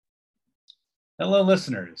Hello,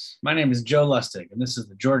 listeners. My name is Joe Lustig, and this is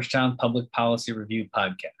the Georgetown Public Policy Review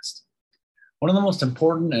podcast. One of the most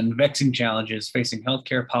important and vexing challenges facing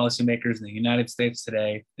healthcare policymakers in the United States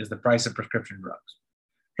today is the price of prescription drugs.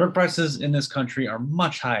 Drug prices in this country are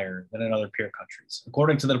much higher than in other peer countries.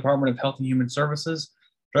 According to the Department of Health and Human Services,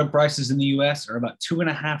 drug prices in the U.S. are about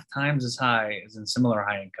 2.5 times as high as in similar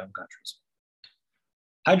high-income countries.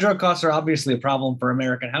 High drug costs are obviously a problem for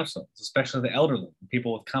American households, especially the elderly and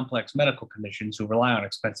people with complex medical conditions who rely on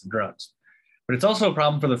expensive drugs. But it's also a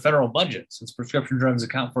problem for the federal budget, since prescription drugs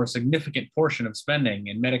account for a significant portion of spending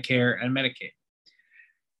in Medicare and Medicaid.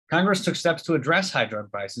 Congress took steps to address high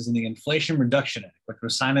drug prices in the Inflation Reduction Act, which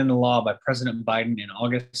was signed into law by President Biden in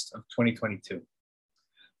August of 2022. To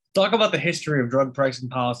talk about the history of drug pricing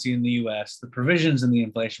policy in the U.S., the provisions in the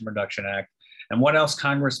Inflation Reduction Act, and what else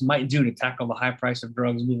Congress might do to tackle the high price of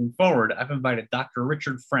drugs moving forward, I've invited Dr.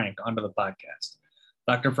 Richard Frank onto the podcast.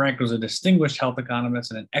 Dr. Frank was a distinguished health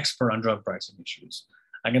economist and an expert on drug pricing issues.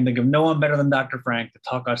 I can think of no one better than Dr. Frank to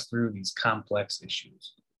talk us through these complex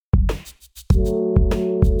issues.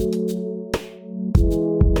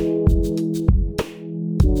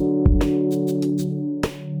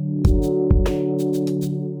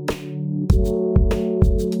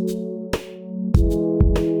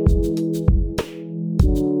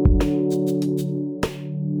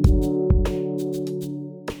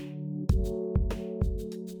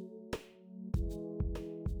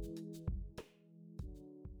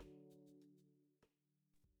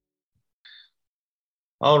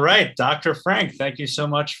 All right, Dr. Frank, thank you so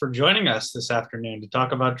much for joining us this afternoon to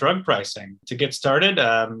talk about drug pricing. To get started,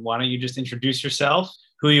 why don't you just introduce yourself,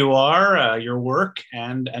 who you are, your work,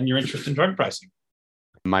 and your interest in drug pricing?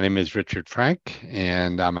 My name is Richard Frank,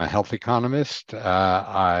 and I'm a health economist.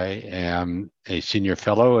 I am a senior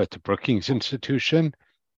fellow at the Brookings Institution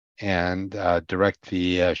and direct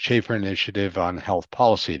the Schaeffer Initiative on health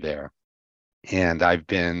policy there. And I've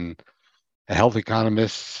been a health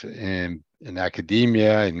economist in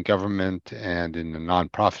academia, in government, and in the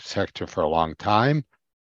nonprofit sector for a long time.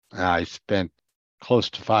 I spent close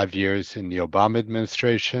to 5 years in the Obama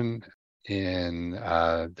administration in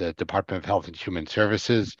the Department of Health and Human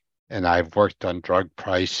Services, and I've worked on drug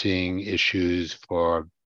pricing issues for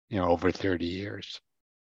over 30 years.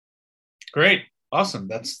 Great, awesome.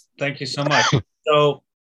 Thank you so much. So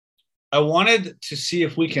I wanted to see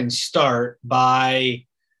if we can start by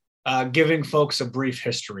giving folks a brief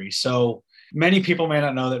history. So many people may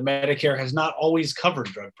not know that Medicare has not always covered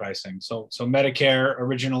drug pricing. So Medicare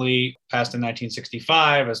originally passed in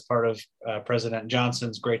 1965 as part of President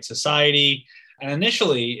Johnson's Great Society. And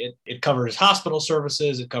initially, it covers hospital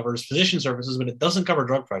services, it covers physician services, but it doesn't cover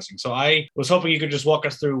drug pricing. So I was hoping you could just walk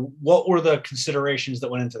us through what were the considerations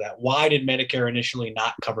that went into that? Why did Medicare initially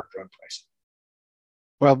not cover drug pricing?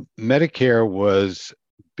 Well, Medicare was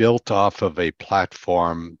built off of a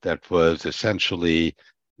platform that was essentially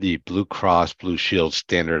the Blue Cross Blue Shield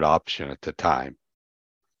standard option at the time.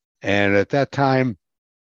 And at that time,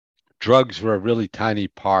 drugs were a really tiny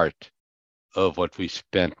part of what we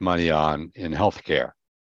spent money on in healthcare.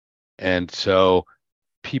 And so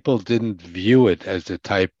people didn't view it as the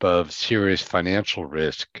type of serious financial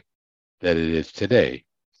risk that it is today.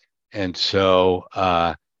 And so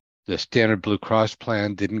the standard Blue Cross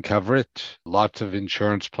plan didn't cover it. Lots of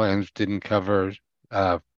insurance plans didn't cover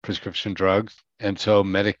prescription drugs. And so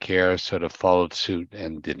Medicare sort of followed suit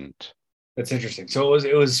and didn't. That's interesting. So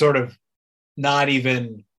it was sort of not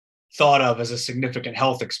even thought of as a significant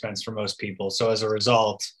health expense for most people. So as a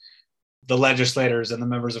result, the legislators and the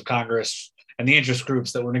members of Congress and the interest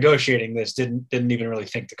groups that were negotiating this didn't even really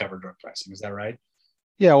think to cover drug pricing. Is that right?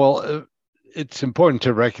 Yeah, well, it's important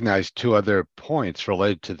to recognize two other points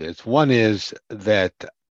related to this. One is that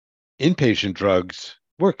inpatient drugs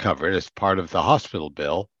were covered as part of the hospital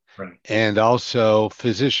bill. Right. And also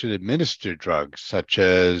physician-administered drugs, such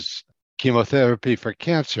as chemotherapy for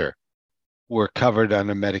cancer, were covered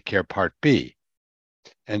under Medicare Part B.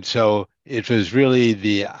 And so it was really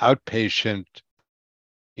the outpatient,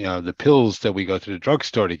 the pills that we go to the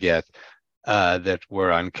drugstore to get that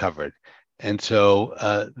were uncovered. And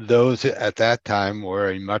so those at that time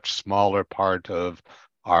were a much smaller part of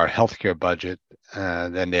our healthcare budget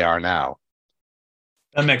than they are now.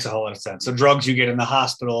 That makes a whole lot of sense. So drugs you get in the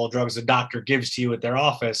hospital, drugs the doctor gives to you at their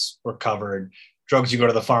office were covered. Drugs you go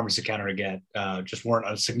to the pharmacy counter to get just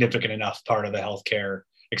weren't a significant enough part of the healthcare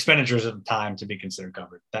expenditures at the time to be considered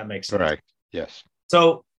covered. That makes sense. Correct. Yes.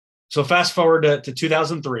 So fast forward to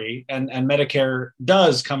 2003, and Medicare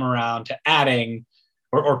does come around to adding,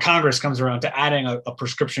 or Congress comes around to adding a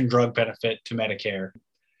prescription drug benefit to Medicare.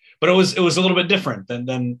 But it was a little bit different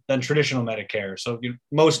than traditional Medicare. So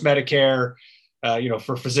most Medicare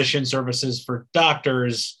for physician services for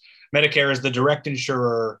doctors. Medicare is the direct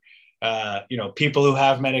insurer. People who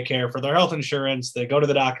have Medicare for their health insurance, they go to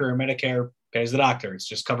the doctor, and Medicare pays the doctor. It's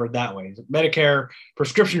just covered that way. Medicare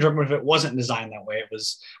prescription drug benefit wasn't designed that way. It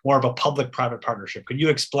was more of a public-private partnership. Could you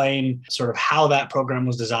explain sort of how that program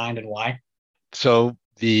was designed and why? So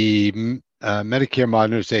the Medicare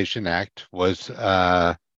Modernization Act was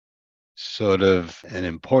sort of an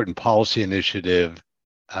important policy initiative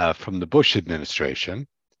from the Bush administration,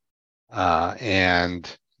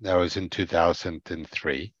 and that was in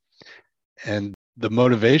 2003. And the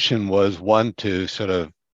motivation was, one, to sort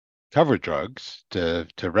of cover drugs, to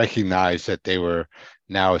recognize that they were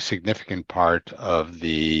now a significant part of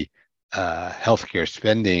the healthcare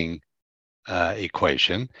spending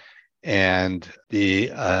equation. And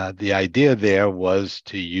the idea there was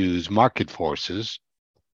to use market forces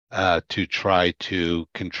to try to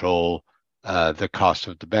control the cost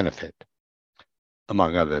of the benefit,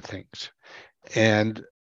 among other things. And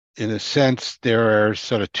in a sense, there are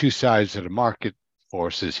sort of two sides of the market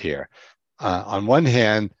forces here. On one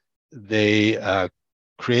hand, they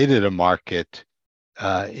created a market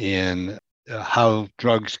in how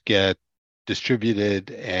drugs get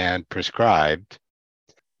distributed and prescribed,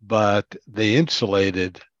 but they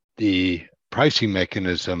insulated the pricing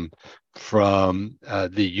mechanism from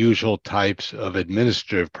the usual types of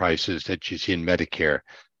administrative prices that you see in Medicare,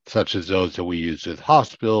 such as those that we use with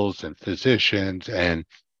hospitals and physicians and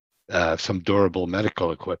some durable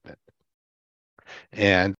medical equipment.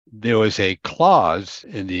 And there was a clause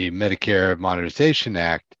in the Medicare Modernization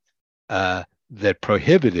Act that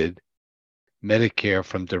prohibited Medicare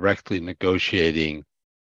from directly negotiating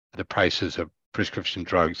the prices of prescription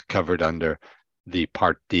drugs covered under the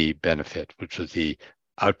Part D benefit, which was the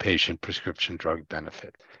outpatient prescription drug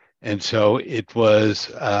benefit. And so it was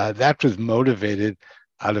that was motivated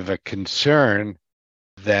out of a concern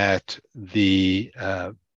that the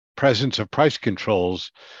presence of price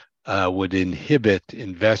controls would inhibit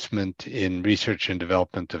investment in research and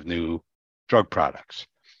development of new drug products.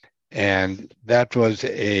 And that was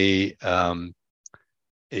a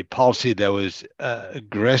policy that was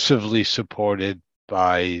aggressively supported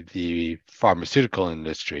by the pharmaceutical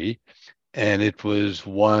industry. And it was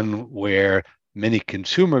one where many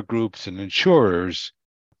consumer groups and insurers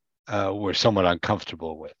were somewhat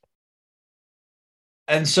uncomfortable with.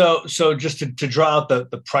 And so just to draw out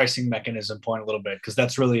the pricing mechanism point a little bit, because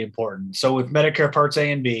that's really important. So with Medicare Parts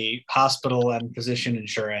A and B, hospital and physician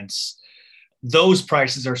insurance, those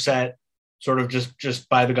prices are set sort of just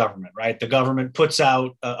by the government, right? The government puts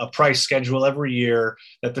out a price schedule every year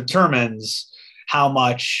that determines how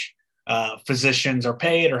much physicians are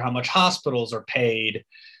paid or how much hospitals are paid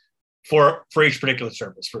for each particular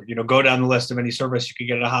service. Go down the list of any service you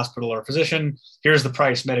could get at a hospital or a physician. Here's the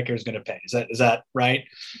price Medicare is going to pay. Is that right?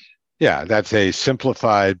 Yeah, that's a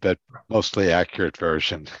simplified but mostly accurate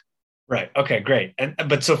version. Right. Okay, great.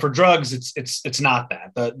 But so for drugs, it's not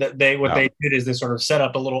that. They did is they sort of set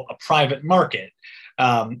up a private market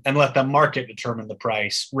and let the market determine the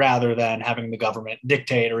price rather than having the government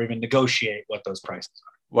dictate or even negotiate what those prices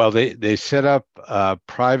are. Well, they set up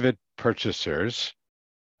private purchasers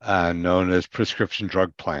known as prescription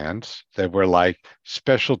drug plans that were like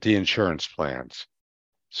specialty insurance plans.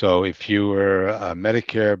 So if you were a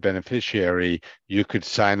Medicare beneficiary, you could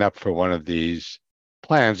sign up for one of these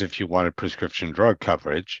plans if you wanted prescription drug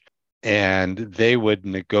coverage, and they would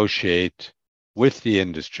negotiate with the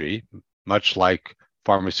industry, much like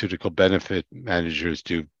pharmaceutical benefit managers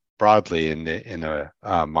do broadly in a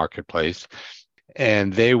marketplace.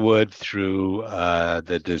 And they would, through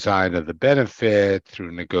the design of the benefit,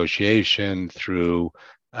 through negotiation, through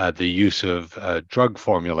the use of drug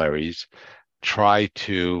formularies, try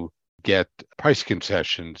to get price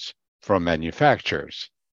concessions from manufacturers.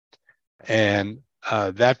 And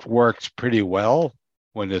that works pretty well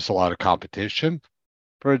when there's a lot of competition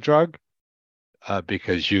for a drug,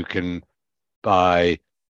 because you can, by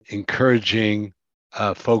encouraging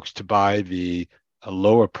folks to buy a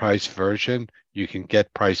lower price version, you can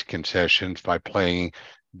get price concessions by playing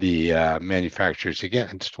the manufacturers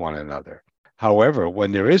against one another. However,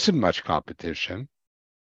 when there isn't much competition,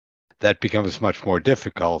 that becomes much more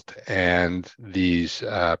difficult, and these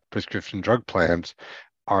prescription drug plans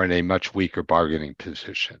are in a much weaker bargaining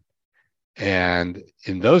position. And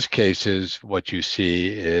in those cases, what you see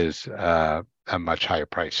is much higher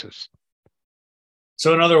prices.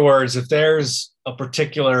 So in other words, if there's a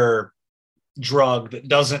particular drug that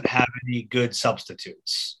doesn't have any good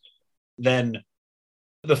substitutes, then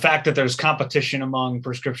the fact that there's competition among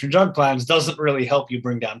prescription drug plans doesn't really help you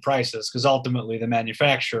bring down prices, because ultimately the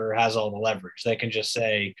manufacturer has all the leverage. They can just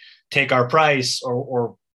say, take our price,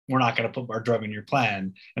 or we're not going to put our drug in your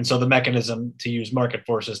plan. And so the mechanism to use market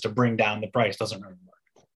forces to bring down the price doesn't really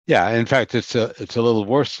work. Yeah, in fact, it's a little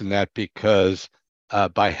worse than that, because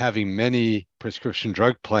by having many prescription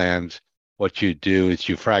drug plans, what you do is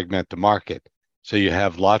you fragment the market. So you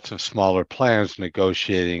have lots of smaller plans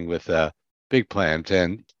negotiating with big plans.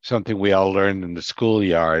 And something we all learned in the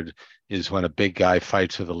schoolyard is when a big guy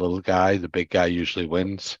fights with a little guy, the big guy usually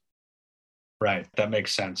wins. Right. That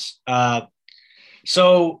makes sense.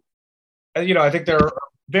 So, I think there are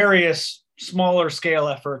various smaller scale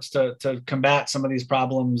efforts to combat some of these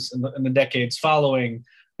problems in the decades following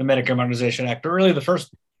the Medicare Modernization Act. But really, the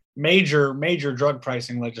first major drug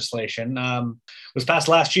pricing legislation was passed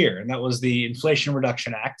last year, and that was the Inflation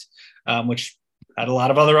Reduction Act, which had a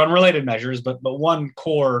lot of other unrelated measures, but one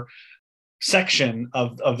core section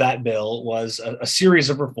of that bill was a series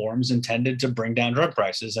of reforms intended to bring down drug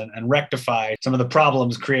prices and rectify some of the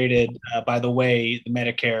problems created by the way the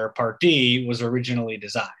Medicare Part D was originally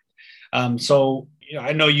designed. So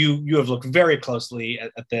I know you have looked very closely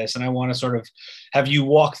at this, and I want to sort of have you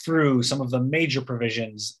walk through some of the major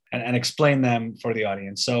provisions and explain them for the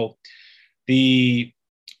audience. So the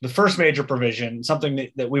first major provision, something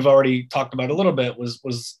that we've already talked about a little bit,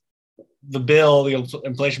 was the bill, the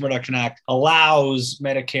Inflation Reduction Act, allows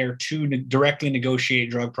Medicare to directly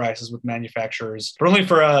negotiate drug prices with manufacturers, but only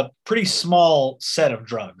for a pretty small set of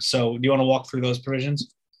drugs. So do you want to walk through those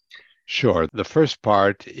provisions? Sure. The first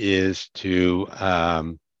part is to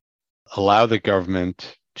allow the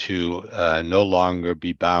government to no longer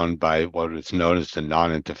be bound by what is known as the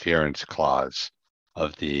non-interference clause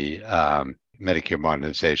of the Medicare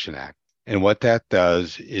Modernization Act. And what that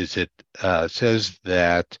does is it says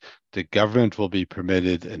that the government will be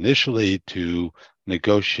permitted initially to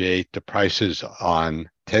negotiate the prices on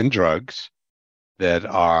 10 drugs that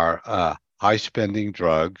are high-spending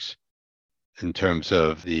drugs in terms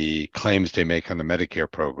of the claims they make on the Medicare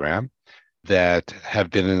program, that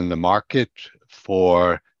have been in the market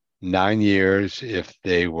for 9 years if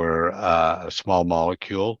they were a small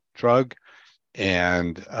molecule drug,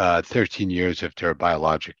 and 13 years if they're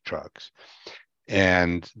biologic drugs.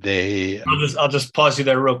 And they... I'll just pause you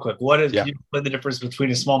there real quick. Can you explain the difference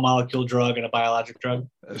between a small molecule drug and a biologic drug?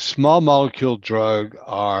 A small molecule drug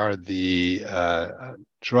are the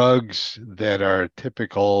drugs that are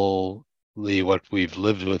typically what we've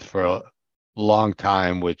lived with for a long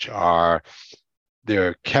time, which are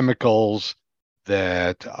they're chemicals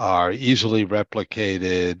that are easily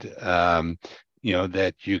replicated,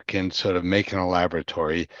 that you can sort of make in a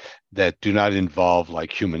laboratory, that do not involve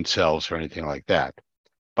like human cells or anything like that.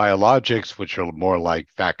 Biologics, which are more like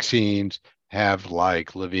vaccines, have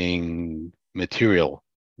like living material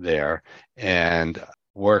there and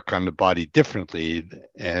work on the body differently,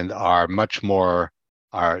 and are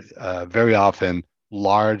very often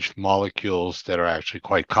large molecules that are actually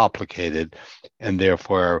quite complicated and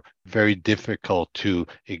therefore very difficult to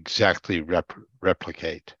exactly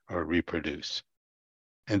replicate or reproduce.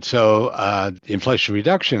 And so the Inflation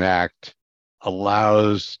Reduction Act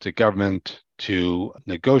allows the government to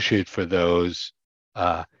negotiate for those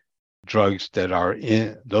drugs that are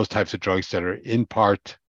in those types of drugs that are in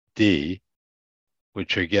Part D,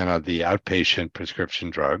 which again are the outpatient prescription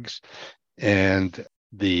drugs. And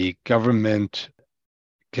the government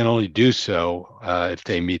can only do so if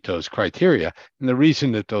they meet those criteria. And the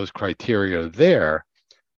reason that those criteria are there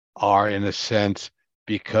are, in a sense,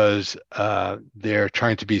 because they're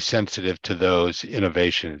trying to be sensitive to those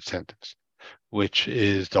innovation incentives, which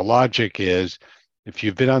is the logic is if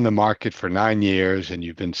you've been on the market for 9 years and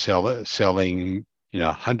you've been selling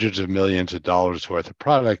hundreds of millions of dollars worth of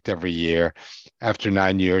product every year, after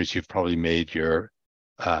 9 years, you've probably made your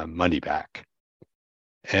money back.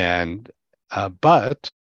 And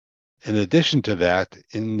but in addition to that,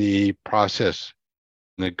 in the process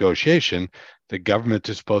negotiation, the government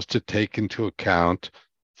is supposed to take into account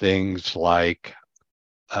things like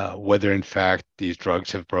whether in fact these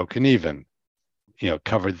drugs have broken even,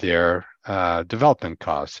 covered their development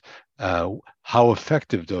costs, how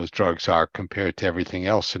effective those drugs are compared to everything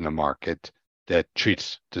else in the market that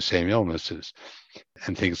treats the same illnesses,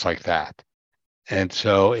 and things like that. And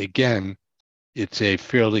so again, it's a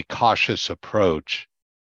fairly cautious approach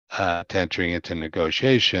to entering into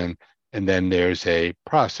negotiation. And then there's a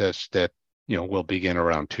process that will begin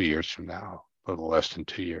around 2 years from now, a little less than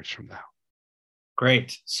 2 years from now.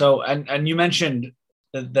 Great. So, and you mentioned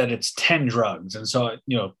that it's 10 drugs, and so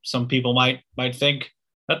some people might think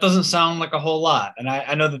That doesn't sound like a whole lot. And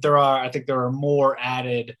I know that I think there are more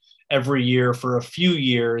added every year for a few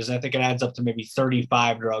years. I think it adds up to maybe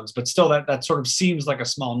 35 drugs, but still that sort of seems like a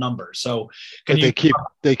small number. So But they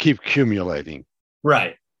keep accumulating.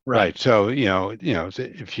 Right. Right. So,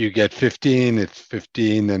 if you get 15, it's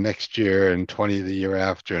 15 the next year and 20 the year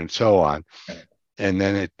after and so on. Right. And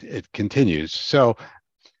then it continues. So,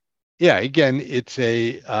 yeah, again, it's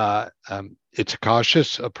a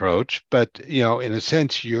cautious approach, but, in a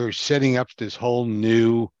sense, you're setting up this whole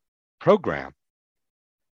new program.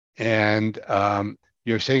 And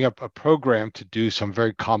you're setting up a program to do some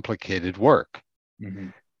very complicated work. Mm-hmm.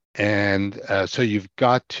 And so you've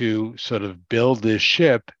got to sort of build this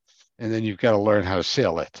ship, and then you've got to learn how to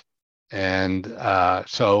sail it. And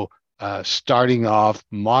so starting off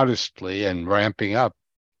modestly and ramping up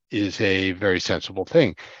is a very sensible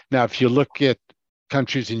thing. Now, if you look at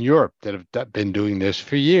countries in Europe that have been doing this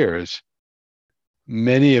for years,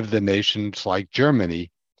 many of the nations like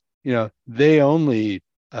Germany, they only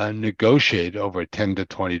negotiate over 10 to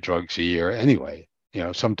 20 drugs a year anyway.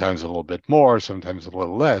 Sometimes a little bit more, sometimes a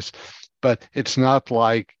little less, but it's not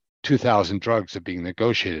like 2,000 drugs are being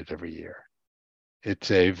negotiated every year. It's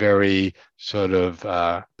a very sort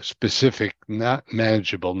of specific, not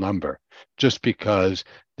manageable number, just because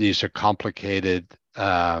these are complicated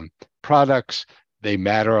products. They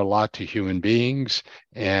matter a lot to human beings,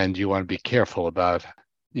 and you want to be careful about,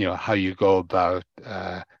 how you go about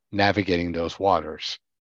navigating those waters.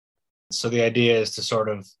 So the idea is to sort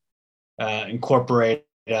of incorporate,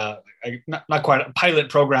 not quite a pilot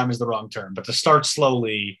program is the wrong term, but to start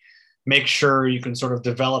slowly, make sure you can sort of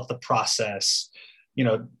develop the process,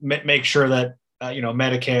 make sure that,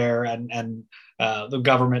 Medicare and the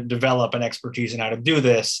government develop an expertise in how to do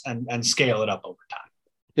this and scale it up over time.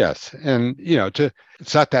 Yes. And,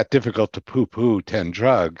 it's not that difficult to poo-poo 10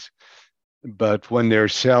 drugs, but when they're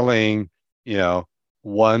selling, $1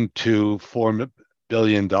 to $4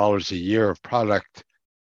 billion a year of product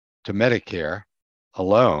to Medicare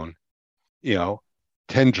alone,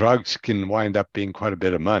 10 drugs can wind up being quite a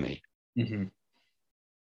bit of money. Mm-hmm.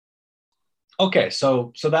 Okay,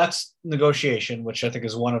 so that's negotiation, which I think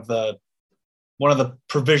is one of the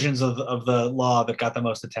provisions of the law that got the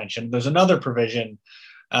most attention. There's another provision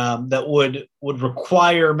that would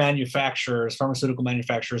require pharmaceutical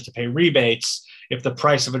manufacturers, to pay rebates if the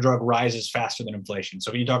price of a drug rises faster than inflation.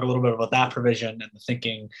 So can you talk a little bit about that provision and the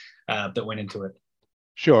thinking that went into it?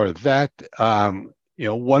 Sure. That,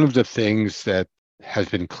 one of the things that has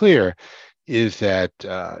been clear is that,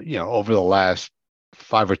 over the last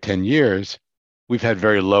 5 or 10 years, we've had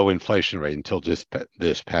very low inflation rate until this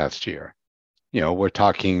past year. We're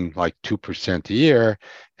talking like 2% a year,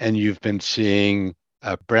 and you've been seeing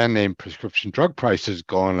brand name prescription drug prices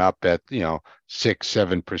going up at,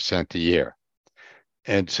 6-7% a year.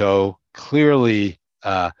 And so clearly,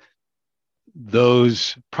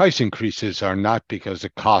 those price increases are not because the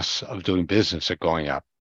costs of doing business are going up.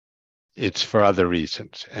 It's for other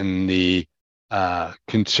reasons. And the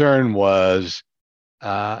concern was,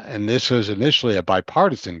 and this was initially a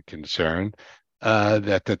bipartisan concern,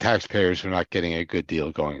 that the taxpayers were not getting a good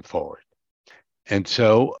deal going forward. And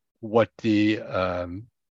so what the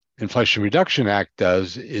Inflation Reduction Act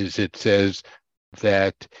does is it says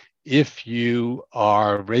that if you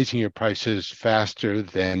are raising your prices faster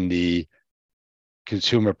than the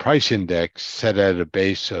consumer price index set at a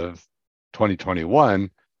base of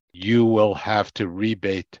 2021, you will have to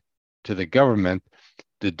rebate to the government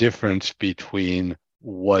the difference between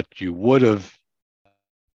what you would have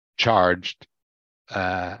charged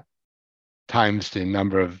times the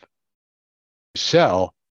number of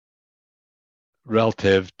sell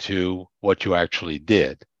relative to what you actually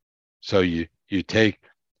did. So you take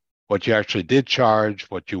what you actually did charge,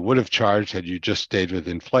 what you would have charged had you just stayed with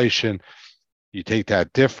inflation. You take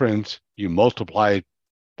that difference, you multiply it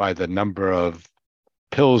by the number of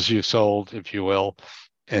pills you sold, if you will,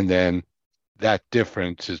 and then that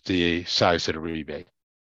difference is the size of the rebate.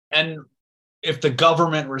 And if the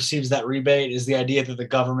government receives that rebate, is the idea that the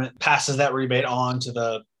government passes that rebate on to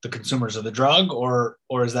the consumers of the drug, or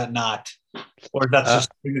is that not, or that's just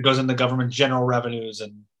something that goes in the government's general revenues?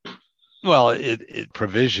 And well, it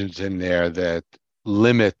provisions in there that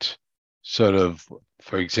limit sort of,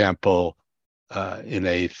 for example, in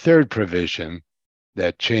a third provision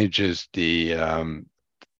that changes the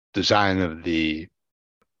design of the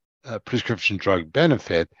prescription drug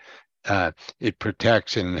benefit, it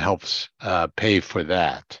protects and helps pay for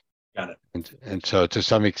that. Got it. And so to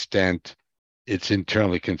some extent, it's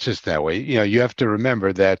internally consistent that way. You have to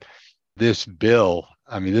remember that this bill,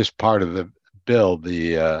 this part of the bill,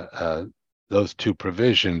 those two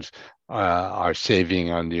provisions are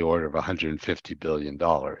saving on the order of $150 billion.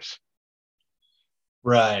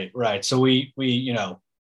 Right. So we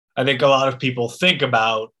I think a lot of people think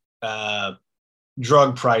about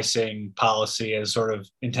drug pricing policy as sort of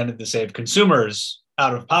intended to save consumers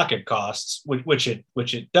out of pocket costs, which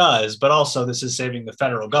it does, but also this is saving the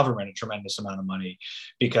federal government a tremendous amount of money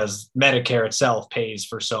because Medicare itself pays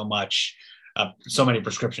for so many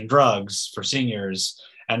prescription drugs for seniors,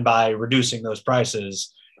 and by reducing those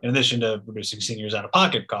prices, in addition to reducing seniors out of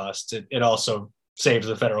pocket costs, it also saves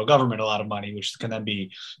the federal government a lot of money, which can then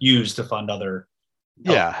be used to fund other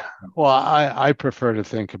health. Yeah. Well, I prefer to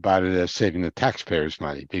think about it as saving the taxpayers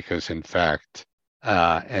money because, in fact,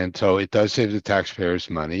 and so it does save the taxpayers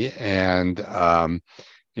money, and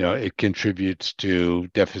it contributes to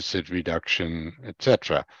deficit reduction, et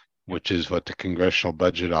cetera, which is what the Congressional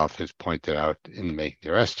Budget Office pointed out in making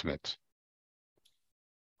their estimates.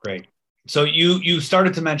 Great. So you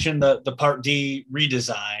started to mention the Part D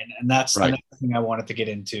redesign, and that's right. The next thing I wanted to get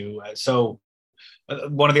into. So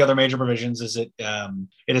one of the other major provisions is it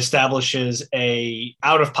establishes an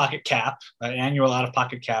annual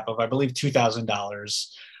out-of-pocket cap of, I believe, $2,000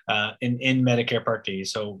 in Medicare Part D.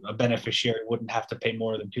 So a beneficiary wouldn't have to pay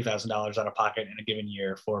more than $2,000 out of pocket in a given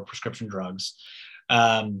year for prescription drugs.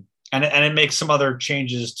 And it makes some other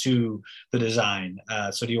changes to the design.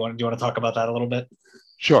 So do you want to talk about that a little bit?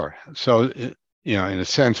 Sure. So, in a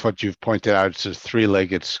sense, what you've pointed out is a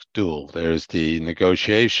three-legged stool. There's the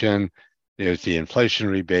negotiation, there's the inflation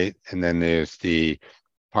rebate, and then there's the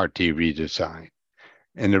Part D redesign.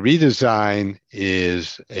 And the redesign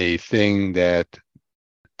is a thing that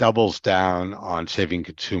doubles down on saving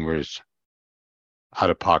consumers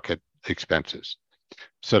out-of-pocket expenses.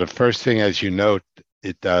 So the first thing, as you note,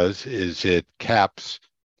 it does is it caps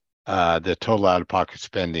the total out-of-pocket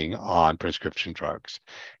spending on prescription drugs.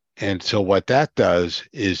 And so what that does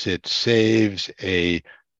is it saves a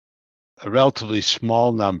relatively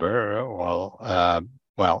small number, a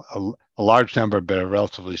large number, but a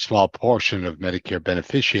relatively small portion of Medicare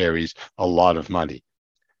beneficiaries a lot of money.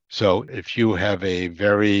 So if you have a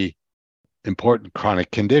very important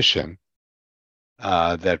chronic condition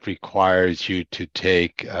that requires you to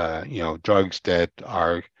take, drugs that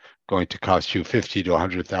are going to cost you $50,000 to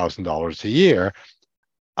 $100,000 a year,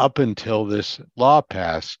 up until this law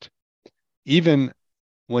passed, even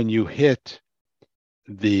when you hit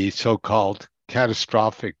the so-called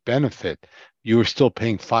catastrophic benefit, you were still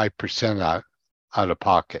paying 5% out of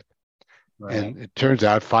pocket. Right. And it turns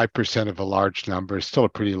out 5% of a large number is still a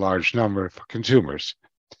pretty large number for consumers.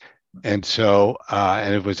 And so,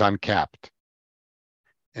 and it was uncapped.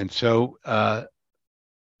 And so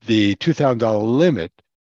the $2,000 limit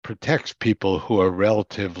protects people who are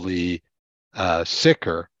relatively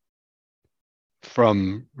sicker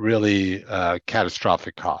from really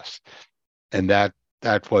catastrophic costs. And that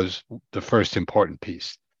was the first important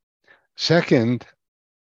piece. Second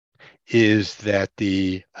is that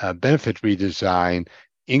the benefit redesign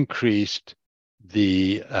increased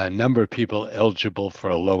the number of people eligible for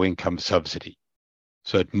a low-income subsidy.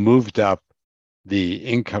 So it moved up the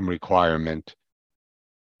income requirement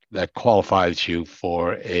that qualifies you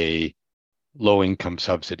for a low-income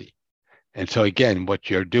subsidy. And so again, what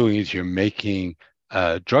you're doing is you're making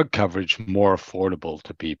drug coverage more affordable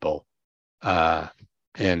to people. And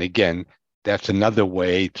again, that's another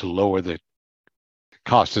way to lower the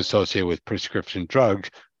costs associated with prescription drugs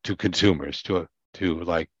to consumers, to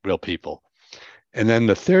like real people. And then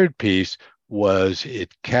the third piece was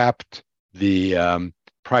it capped the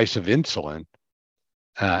price of insulin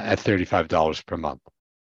at $35 per month.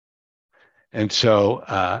 And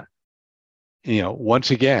so,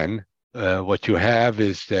 once again, what you have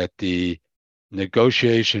is that the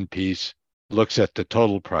negotiation piece looks at the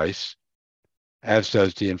total price, as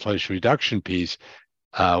does the inflation reduction piece,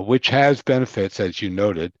 which has benefits, as you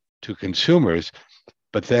noted, to consumers.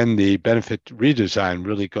 But then the benefit redesign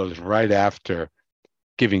really goes right after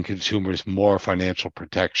giving consumers more financial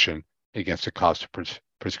protection against the cost of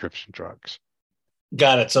prescription drugs.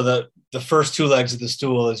 Got it. So the first two legs of the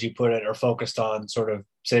stool, as you put it, are focused on sort of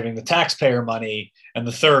saving the taxpayer money, and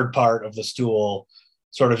the third part of the stool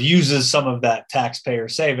sort of uses some of that taxpayer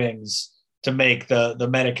savings to make the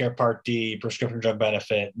Medicare Part D prescription drug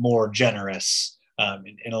benefit more generous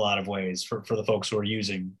in a lot of ways for the folks who are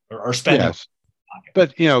using or spending. Yes,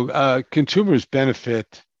 but consumers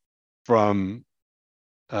benefit from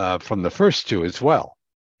the first two as well,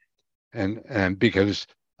 and because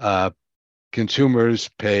consumers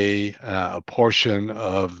pay a portion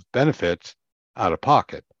of benefits out of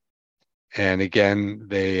pocket. And again,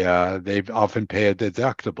 they often pay a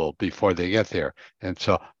deductible before they get there. And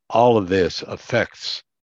so all of this affects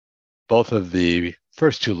both of the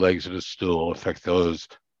first two legs of the stool affect those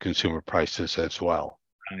consumer prices as well.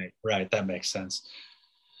 Right. That makes sense.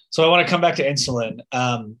 So I want to come back to insulin,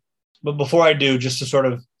 but before I do, just to sort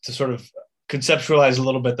of conceptualize a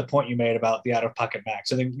little bit the point you made about the out-of-pocket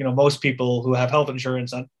max. I think most people who have health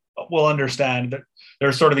insurance will understand that there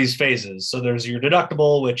are sort of these phases. So there's your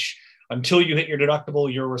deductible, which until you hit your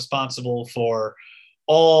deductible, you're responsible for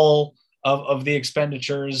all of the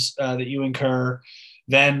expenditures that you incur.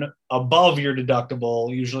 Then above your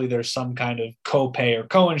deductible, usually there's some kind of copay or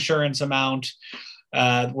co-insurance amount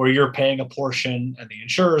where you're paying a portion and the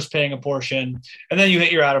insurer is paying a portion. And then you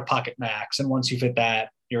hit your out-of-pocket max. And once you've hit that,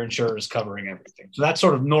 your insurer is covering everything. So that's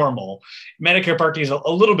sort of normal. Medicare Part D is a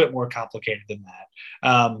little bit more complicated than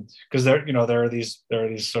that because there are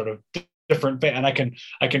these sort of different, and I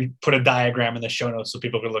can put a diagram in the show notes so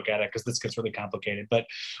people can look at it because this gets really complicated. But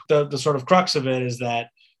the sort of crux of it is that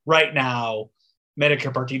right now,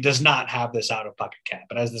 Medicare Part D does not have this out-of-pocket cap.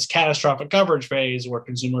 It has this catastrophic coverage phase where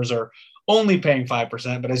consumers are only paying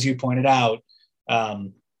 5%. But as you pointed out,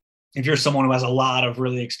 if you're someone who has a lot of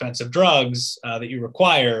really expensive drugs that you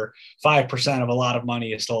require, 5% of a lot of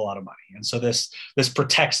money is still a lot of money. And so this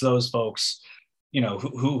protects those folks,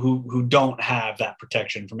 who don't have that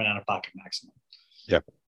protection from an out-of-pocket maximum. Yep.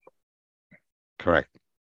 Correct.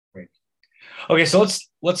 Great. Okay, so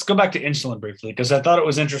let's go back to insulin briefly, because I thought it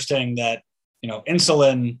was interesting that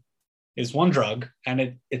insulin is one drug,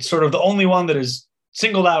 and it's sort of the only one that is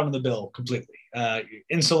singled out in the bill completely.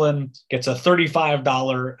 Insulin gets a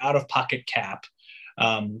 $35 out-of-pocket cap.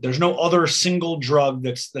 There's no other single drug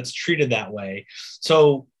that's treated that way.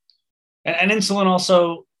 So, and insulin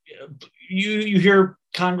also, you hear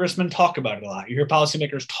congressmen talk about it a lot. You hear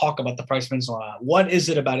policymakers talk about the price of insulin a lot. What is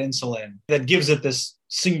it about insulin that gives it this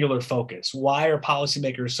singular focus? Why are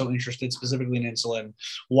policymakers so interested specifically in insulin?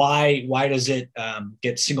 Why does it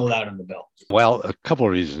get singled out in the bill? Well, a couple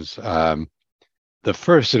of reasons. The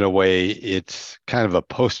first, in a way, it's kind of a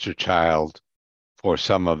poster child for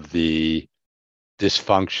some of the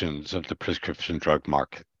dysfunctions of the prescription drug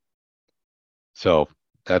market. So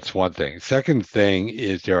that's one thing. Second thing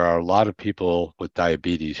is there are a lot of people with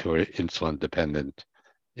diabetes who are insulin dependent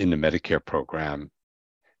in the Medicare program,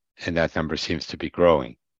 and that number seems to be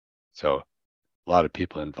growing. So a lot of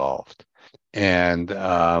people involved. And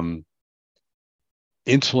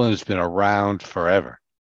insulin has been around forever.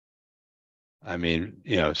 I mean,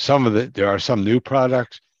 there are some new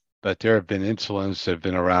products, but there have been insulins that have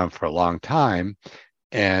been around for a long time.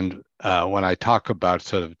 And when I talk about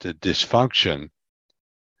sort of the dysfunction,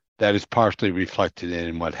 that is partially reflected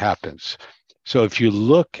in what happens. So if you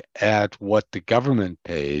look at what the government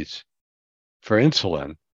pays for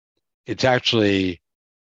insulin, it's actually,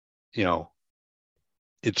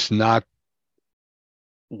 it's not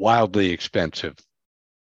wildly expensive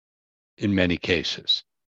in many cases.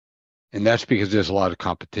 And that's because there's a lot of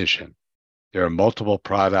competition. There are multiple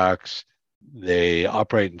products. They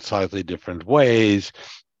operate in slightly different ways.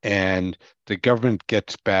 And the government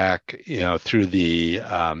gets back, through the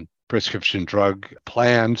prescription drug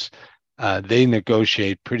plans. They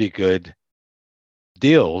negotiate pretty good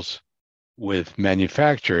deals with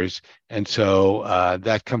manufacturers. And so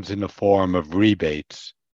that comes in the form of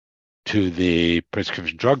rebates to the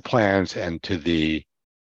prescription drug plans and to the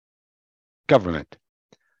government.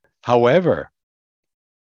 However,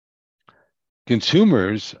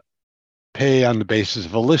 consumers pay on the basis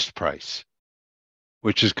of a list price,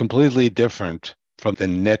 which is completely different from the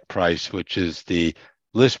net price, which is the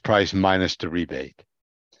list price minus the rebate.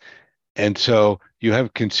 And so you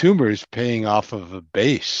have consumers paying off of a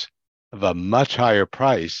base of a much higher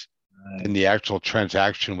price than the actual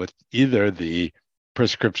transaction with either the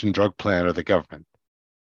prescription drug plan or the government.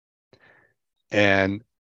 And,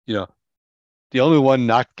 the only one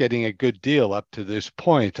not getting a good deal up to this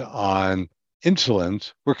point on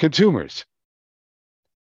insulins were consumers,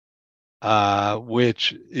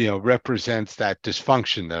 which, represents that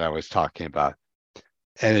dysfunction that I was talking about.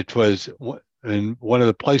 And it was in one of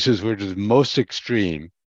the places where it was most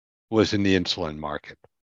extreme was in the insulin market.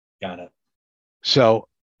 Got it. So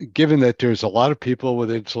given that there's a lot of people with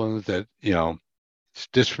insulin that, it's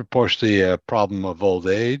disproportionately a problem of old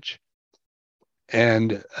age,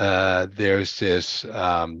 and there's this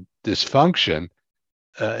dysfunction,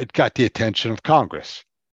 it got the attention of Congress,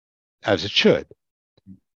 as it should.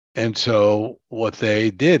 And so what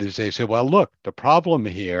they did is they said, well, look, the problem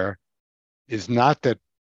here is not that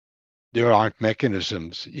there aren't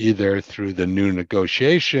mechanisms either through the new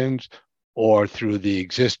negotiations or through the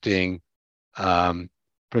existing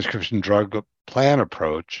prescription drug plan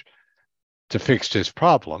approach to fix this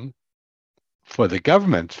problem for the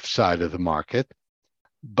government side of the market.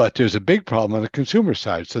 But there's a big problem on the consumer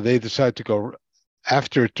side. So they decide to go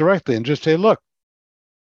after it directly and just say, look,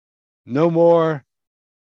 no more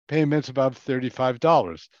payments above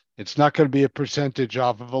 $35. It's not going to be a percentage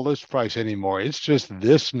off of a list price anymore. It's just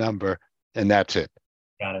this number, and that's it.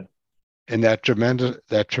 Got it. And that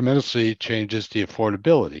tremendously changes the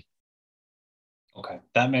affordability. Okay,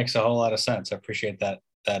 that makes a whole lot of sense. I appreciate that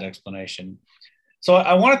explanation. So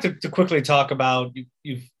I wanted to quickly talk about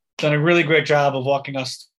you've done a really great job of walking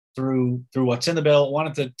us through what's in the bill. I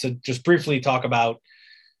wanted to just briefly talk about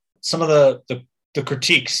some of the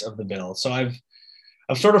critiques of the bill. So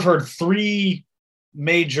I've sort of heard three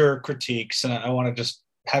major critiques, and I want to just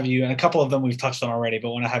have you, and a couple of them we've touched on already, but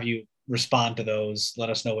I want to have you respond to those. Let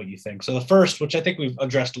us know what you think. So the first, which I think we've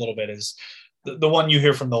addressed a little bit, is the one you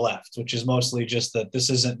hear from the left, which is mostly just that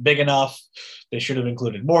this isn't big enough. They should have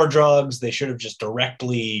included more drugs. They should have just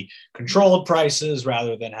directly controlled prices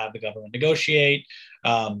rather than have the government negotiate.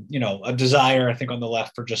 A desire, I think, on the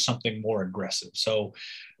left for just something more aggressive. So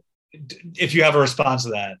if you have a response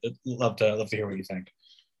to that, I'd love to hear what you think.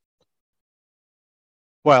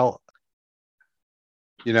 Well,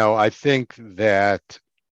 I think that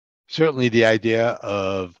certainly the idea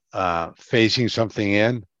of phasing something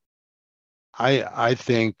in, I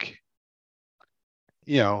think,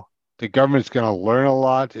 the government's going to learn a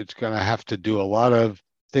lot. It's going to have to do a lot of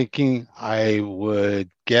thinking. I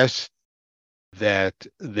would guess that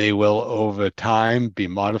they will, over time, be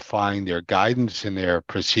modifying their guidance and their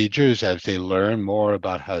procedures as they learn more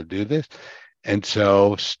about how to do this. And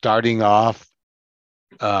so starting off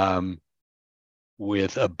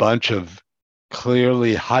with a bunch of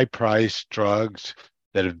clearly high-priced drugs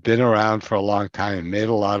that have been around for a long time and made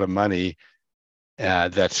a lot of money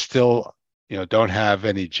that still, don't have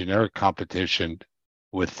any generic competition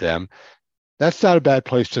with them, that's not a bad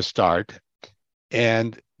place to start.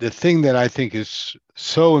 And the thing that I think is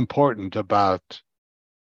so important about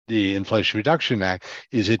the Inflation Reduction Act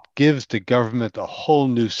is it gives the government a whole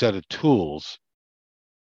new set of tools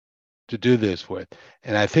to do this with.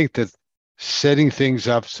 And I think that setting things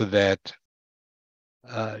up so that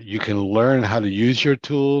you can learn how to use your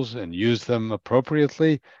tools and use them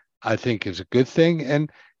appropriately, I think is a good thing.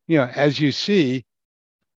 And, as you see,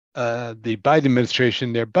 the Biden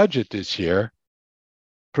administration, their budget this year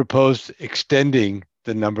proposed extending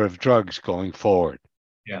the number of drugs going forward.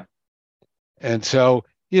 Yeah. And so,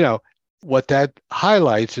 what that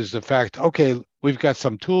highlights is the fact, okay, we've got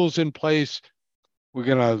some tools in place. We're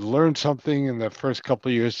going to learn something in the first couple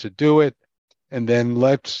of years to do it. And then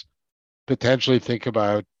let's potentially think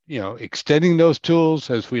about, extending those tools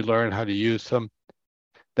as we learn how to use them.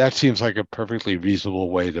 That seems like a perfectly reasonable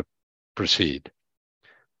way to proceed.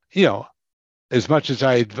 As much as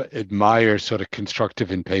I admire sort of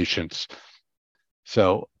constructive impatience.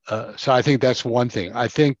 So I think that's one thing. I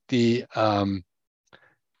think the other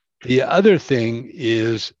thing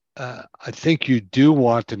is I think you do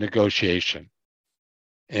want a negotiation.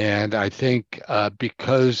 And I think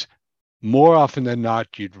because more often than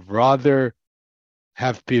not, you'd rather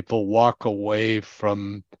have people walk away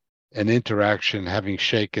from an interaction having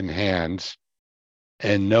shaken hands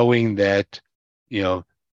and knowing that,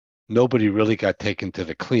 nobody really got taken to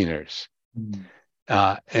the cleaners. Mm.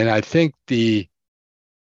 And I think the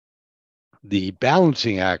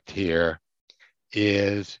balancing act here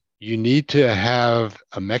is you need to have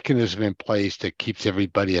a mechanism in place that keeps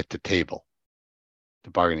everybody at the table,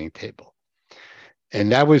 the bargaining table. And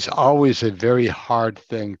that was always a very hard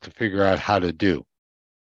thing to figure out how to do,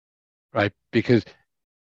 right? Because,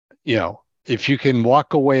 if you can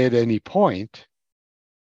walk away at any point,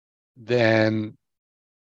 then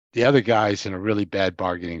the other guy's in a really bad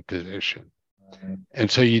bargaining position. Right.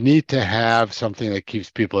 And so you need to have something that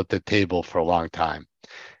keeps people at the table for a long time.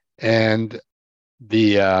 And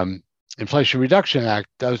the Inflation Reduction Act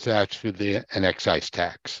does that through an excise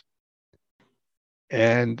tax.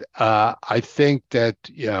 And I think that,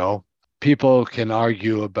 people can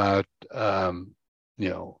argue about,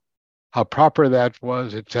 how proper that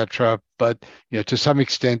was, et cetera. But, to some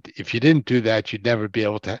extent, if you didn't do that, you'd never be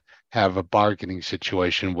able to have a bargaining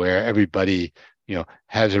situation where everybody,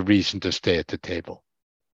 has a reason to stay at the table.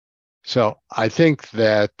 So I think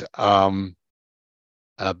that,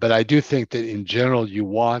 but I do think that in general, you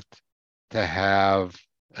want to have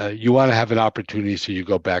an opportunity so you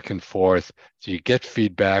go back and forth, so you get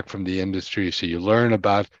feedback from the industry, so you learn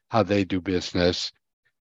about how they do business,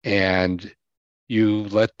 and you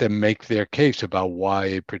let them make their case about why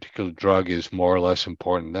a particular drug is more or less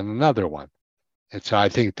important than another one. And so I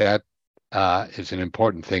think that is an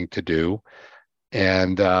important thing to do.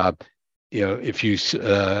 And if you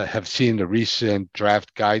have seen the recent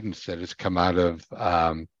draft guidance that has come out of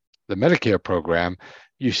the Medicare program,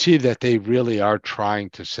 you see that they really are trying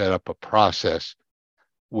to set up a process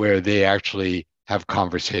where they actually have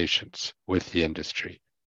conversations with the industry.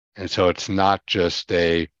 And so it's not just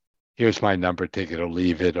here's my number, take it or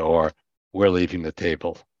leave it, or we're leaving the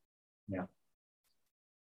table. Yeah.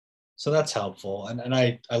 So that's helpful. And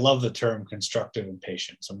I love the term constructive and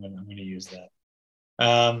patient. So I'm going to use that.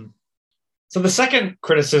 So the second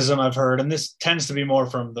criticism I've heard, and this tends to be more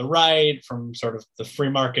from the right, from sort of the free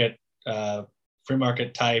market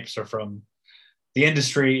types, or from the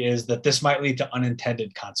industry, is that this might lead to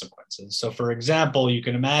unintended consequences. So, for example, you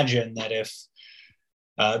can imagine that if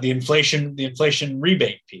the inflation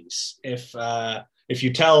rebate piece, if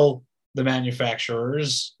you tell the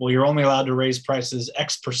manufacturers, well, you're only allowed to raise prices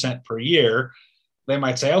X% per year, they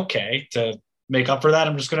might say, okay, to make up for that,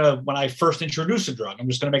 I'm just going to, when I first introduce a drug, I'm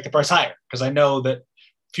just going to make the price higher because I know that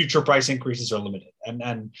future price increases are limited.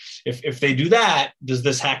 And if they do that, does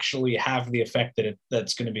this actually have the effect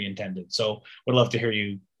that's going to be intended? So would love to hear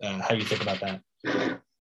you how you think about that.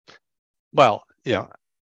 Well,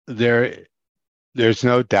 there's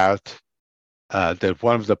no doubt that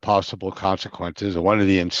one of the possible consequences, or one of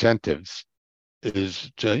the incentives, is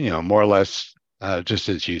to, more or less, just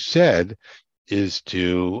as you said, is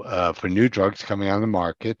to for new drugs coming on the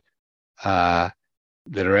market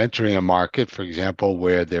that are entering a market, for example,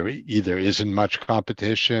 where there either isn't much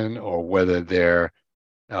competition, or whether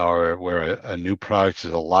where a new product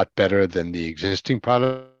is a lot better than the existing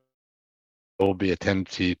product, there will be a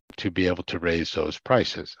tendency to be able to raise those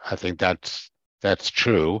prices. I think that's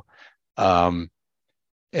true. And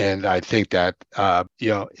I think that,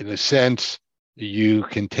 in a sense, you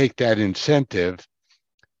can take that incentive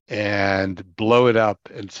and blow it up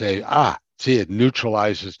and say, see, it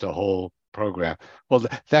neutralizes the whole program. Well,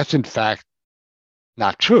 that's in fact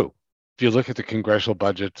not true. If you look at the Congressional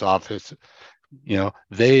Budget Office,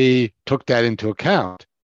 they took that into account,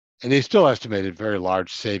 and they still estimated very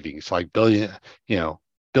large savings, like billions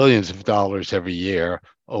of dollars every year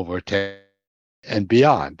over 10 and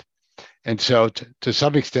beyond. And so to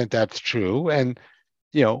some extent, that's true. And,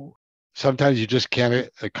 sometimes you just can't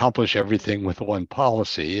accomplish everything with one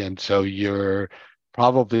policy. And so you're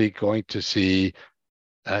probably going to see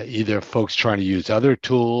either folks trying to use other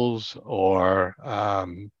tools, or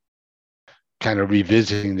kind of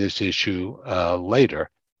revisiting this issue later.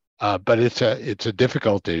 But it's a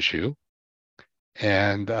difficult issue.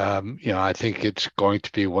 And, I think it's going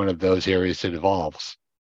to be one of those areas that evolves.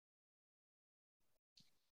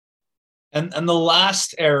 And the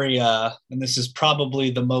last area, and this is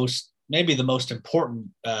probably maybe the most important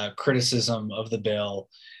criticism of the bill,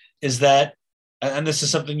 is that, and this is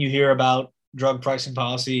something you hear about drug pricing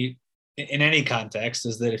policy in any context,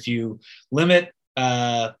 is that if you limit,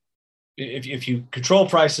 if you control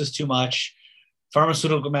prices too much,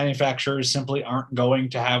 pharmaceutical manufacturers simply aren't going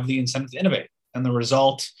to have the incentive to innovate, and the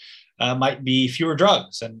result might be fewer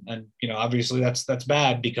drugs. And obviously that's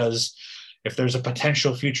bad, because if there's a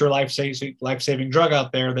potential future life-saving drug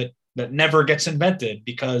out there that never gets invented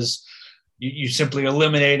because you simply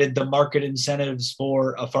eliminated the market incentives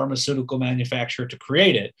for a pharmaceutical manufacturer to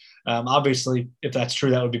create it, obviously, if that's true,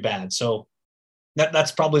 that would be bad. So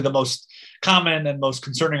that's probably the most common and most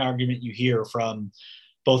concerning argument you hear from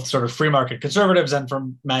both sort of free market conservatives and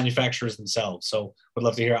from manufacturers themselves. So would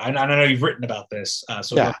love to hear. I know you've written about this.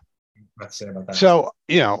 So yeah. What to say about that? So,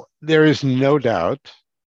 there is no doubt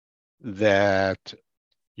that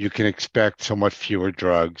you can expect somewhat fewer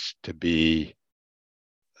drugs to be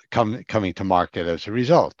coming to market as a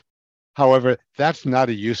result. However, that's not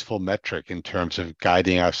a useful metric in terms of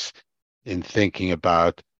guiding us in thinking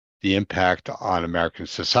about the impact on American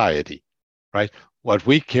society, right? What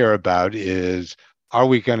we care about is, are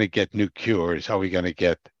we going to get new cures? Are we going to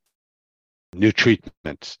get new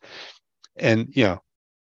treatments? And,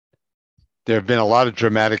 there have been a lot of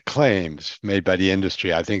dramatic claims made by the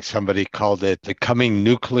industry. I think somebody called it the coming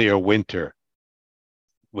nuclear winter,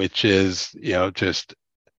 which is, just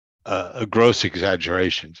a gross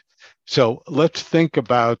exaggeration. So let's think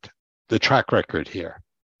about the track record here.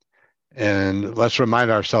 And let's remind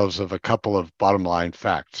ourselves of a couple of bottom line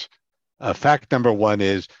facts. Fact number one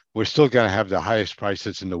is we're still going to have the highest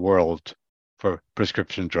prices in the world for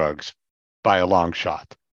prescription drugs by a long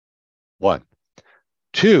shot. One.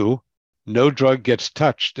 Two, no drug gets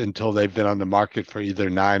touched until they've been on the market for either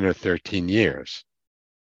 9 or 13 years.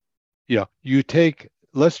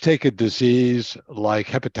 Let's take a disease like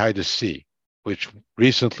hepatitis C, which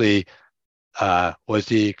recently was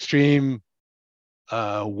the extreme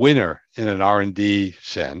winner in an R&D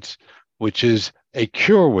sense, which is a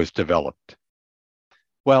cure was developed.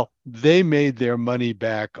 Well, they made their money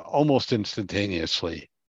back almost instantaneously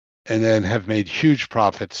and then have made huge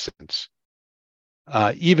profits since,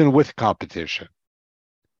 even with competition.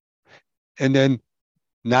 And then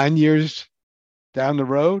 9 years down the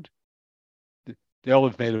road, they'll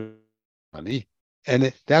have made money.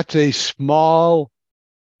 And that's a small,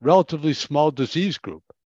 relatively small disease group.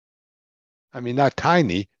 I mean, not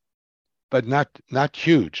tiny, but not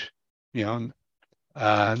huge,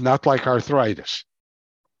 not like arthritis.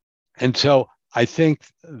 And so I think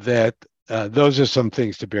that those are some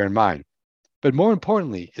things to bear in mind. But more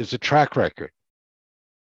importantly is the track record.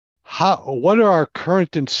 What are our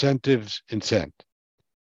current incentives incent?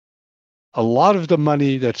 A lot of the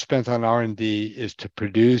money that's spent on R&D is to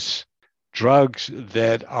produce drugs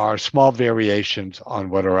that are small variations on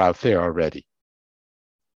what are out there already.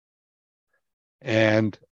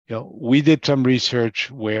 And we did some research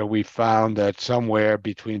where we found that somewhere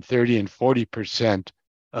between 30 and 40%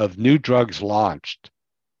 of new drugs launched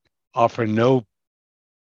offer no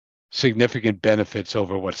significant benefits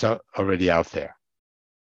over what's already out there.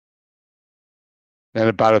 And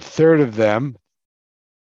about a third of them,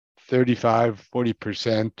 35,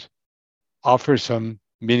 40%, offer some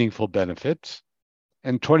meaningful benefits,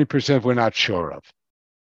 and 20% we're not sure of.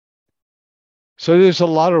 So there's a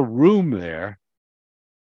lot of room there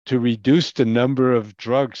to reduce the number of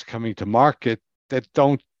drugs coming to market that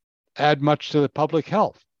don't add much to the public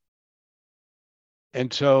health.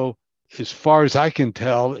 And so, as far as I can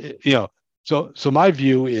tell, so my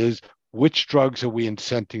view is, which drugs are we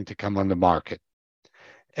incenting to come on the market?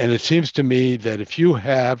 And it seems to me that if you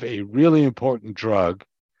have a really important drug,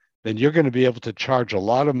 then you're going to be able to charge a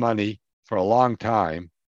lot of money for a long time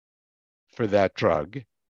for that drug,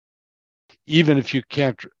 even if you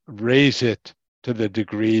can't raise it to the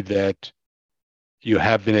degree that you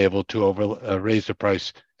have been able to raise the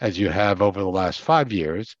price as you have over the last 5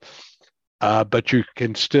 years. But you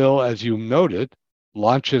can still, as you noted,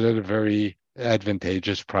 launch it at a very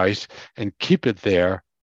advantageous price and keep it there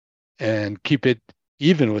and keep it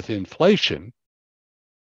even with inflation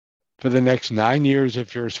for the next 9 years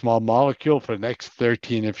if you're a small molecule, for the next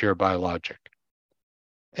 13 if you're a biologic.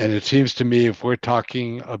 And it seems to me, if we're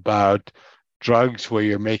talking about drugs where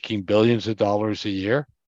you're making billions of dollars a year,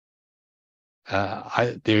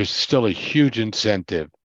 there's still a huge incentive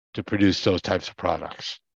to produce those types of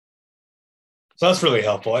products. So that's really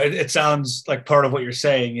helpful. It sounds like part of what you're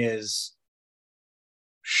saying is,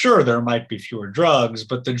 sure, there might be fewer drugs,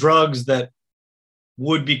 but the drugs that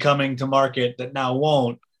would be coming to market that now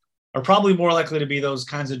won't are probably more likely to be those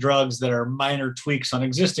kinds of drugs that are minor tweaks on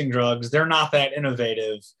existing drugs. They're not that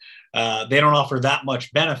innovative. They don't offer that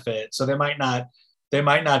much benefit, so they might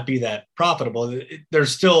not be that profitable.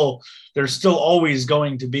 There's still always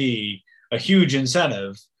going to be a huge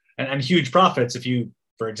incentive and huge profits if you,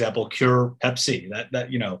 for example, cure Hep C. That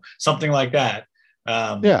something like that.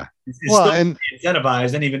 Is still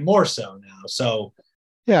incentivized, and even more so now. So.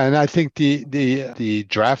 Yeah, and I think the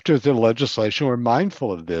drafters of the legislation were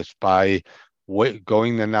mindful of this by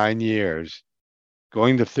going to 9 years,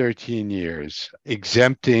 going to 13 years,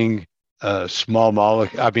 exempting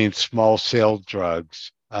small cell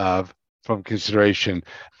drugs from consideration,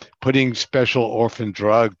 putting special orphan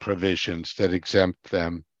drug provisions that exempt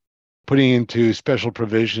them, putting into special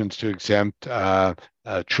provisions to exempt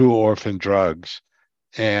true orphan drugs,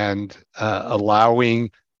 and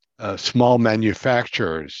allowing small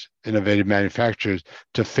manufacturers, innovative manufacturers,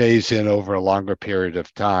 to phase in over a longer period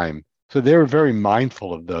of time. So they were very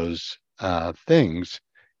mindful of those things.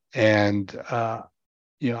 And,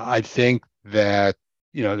 I think that,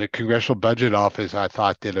 the Congressional Budget Office, I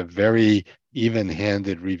thought, did a very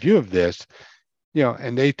even-handed review of this,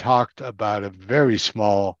 and they talked about a very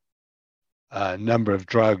small number of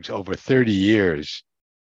drugs over 30 years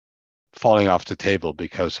falling off the table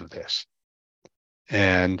because of this.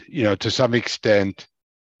 And, to some extent,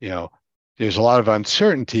 there's a lot of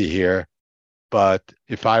uncertainty here, but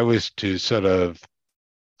if I was to sort of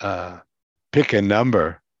pick a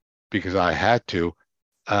number, because I had to,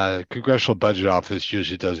 Congressional Budget Office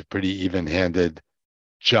usually does a pretty even-handed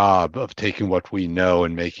job of taking what we know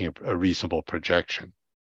and making a reasonable projection.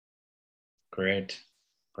 Great.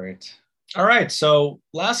 All right. So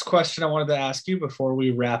last question I wanted to ask you before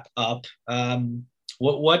we wrap up.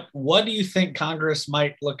 What do you think Congress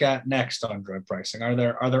might look at next on drug pricing? Are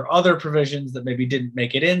there other provisions that maybe didn't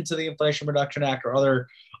make it into the Inflation Reduction Act, or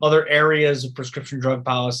other areas of prescription drug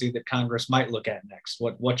policy that Congress might look at next?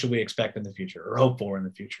 What should we expect in the future, or hope for in the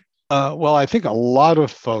future? Well, I think a lot of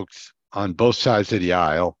folks on both sides of the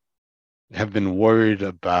aisle have been worried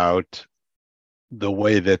about the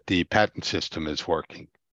way that the patent system is working.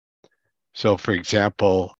 So, for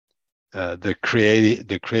example, the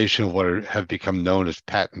creation of what have become known as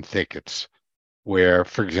patent thickets, where,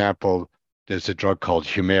 for example, there's a drug called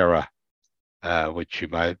Humira, which you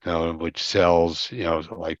might know, which sells,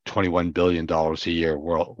 like $21 billion a year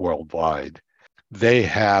worldwide. They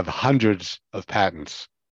have hundreds of patents.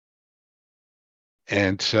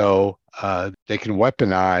 And so they can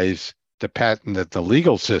weaponize the patent at the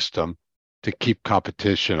legal system to keep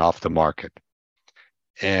competition off the market.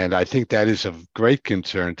 And I think that is of great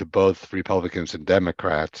concern to both Republicans and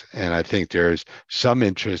Democrats. And I think there's some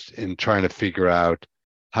interest in trying to figure out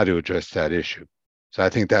how to address that issue. So I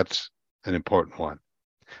think that's an important one.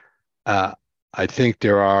 I think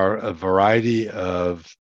there are a variety of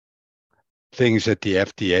things that the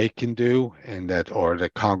FDA can do and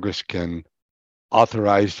that Congress can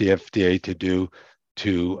authorize the FDA to do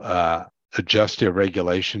to adjust their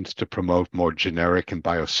regulations to promote more generic and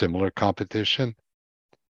biosimilar competition.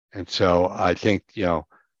 And so I think,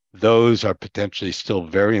 those are potentially still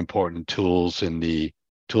very important tools in the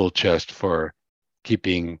tool chest for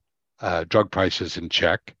keeping drug prices in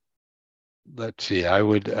check. Let's see,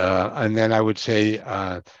 and then I would say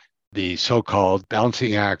the so-called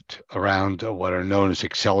balancing act around what are known as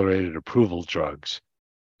accelerated approval drugs.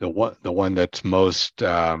 The one that's most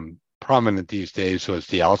prominent these days was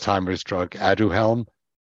the Alzheimer's drug Aduhelm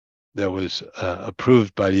that was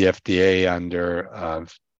approved by the FDA under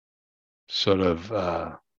sort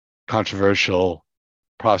of controversial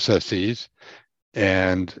processes,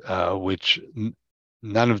 and which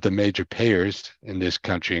none of the major payers in this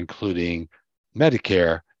country, including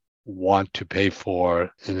Medicare, want to pay for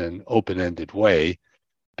in an open-ended way,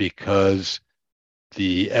 because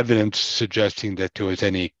the evidence suggesting that there was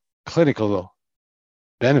any clinical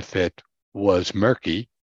benefit was murky,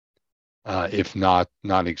 if not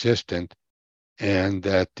non-existent, and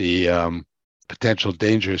that the potential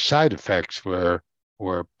dangerous side effects were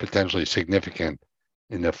potentially significant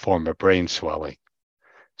in the form of brain swelling.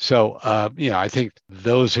 So, I think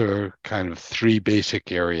those are kind of three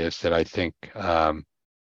basic areas that I think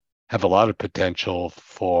have a lot of potential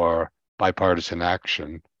for bipartisan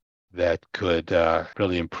action that could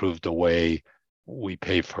really improve the way we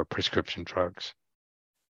pay for prescription drugs.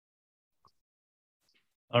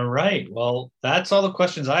 All right. Well, that's all the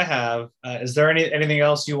questions I have. Is there anything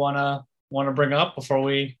else you want to bring up before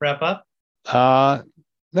we wrap up?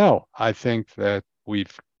 No, I think that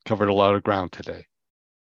we've covered a lot of ground today.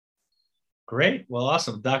 Great. Well,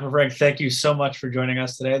 awesome. Dr. Frank, thank you so much for joining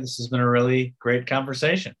us today. This has been a really great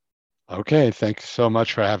conversation. Okay. Thanks so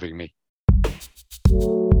much for having me.